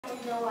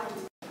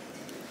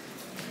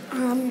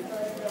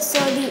So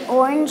the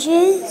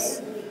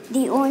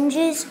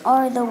oranges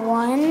are the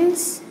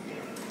ones.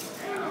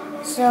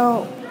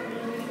 So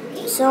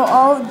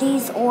all of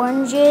these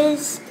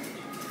oranges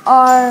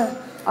are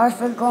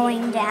for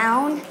going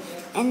down,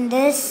 and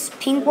this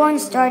pink one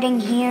starting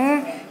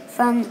here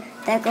from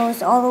that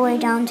goes all the way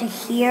down to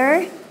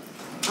here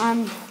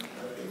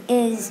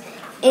is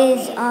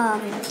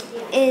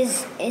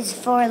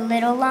for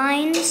little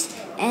lines,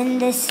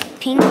 and this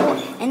pink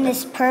and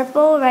this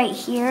purple right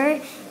here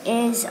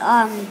is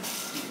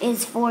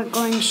for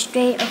going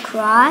straight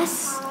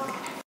across.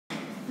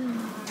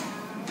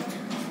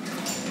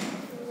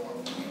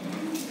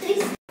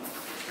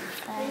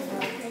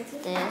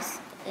 This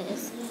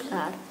is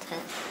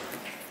cotton.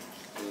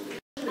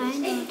 I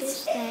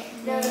noticed that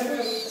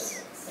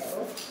this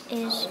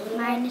is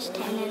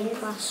 -10 and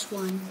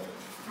 +1.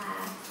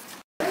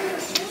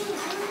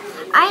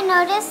 I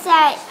noticed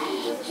that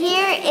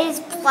here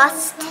is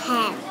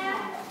 +10.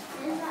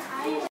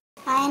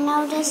 I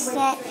noticed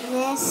that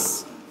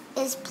this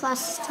is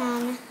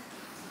 +10.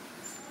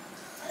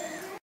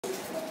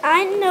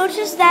 I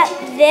noticed that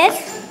this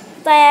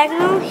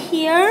diagonal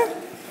here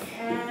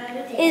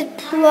is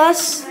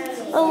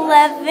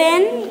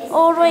 +11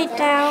 all the way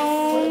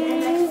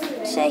down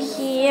to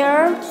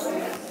here.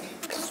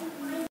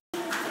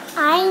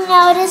 I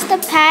noticed the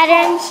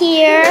pattern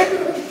here.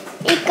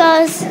 It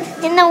goes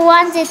in the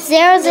ones, it's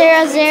 0,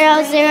 0,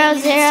 0, 0,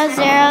 0,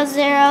 0,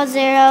 0,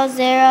 0,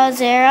 0,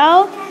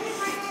 0.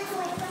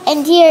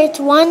 And here it's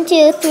 1,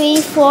 2,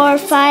 3, 4,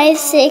 5,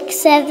 6,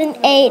 7,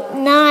 8,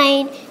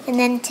 9, and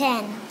then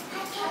 10.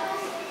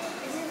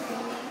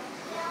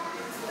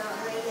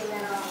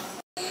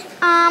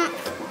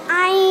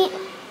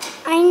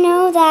 I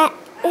know that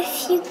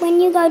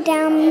when you go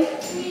down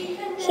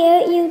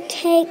here, you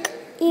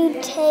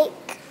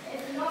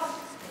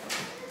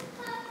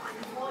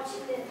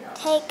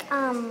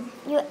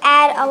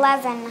add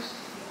 11.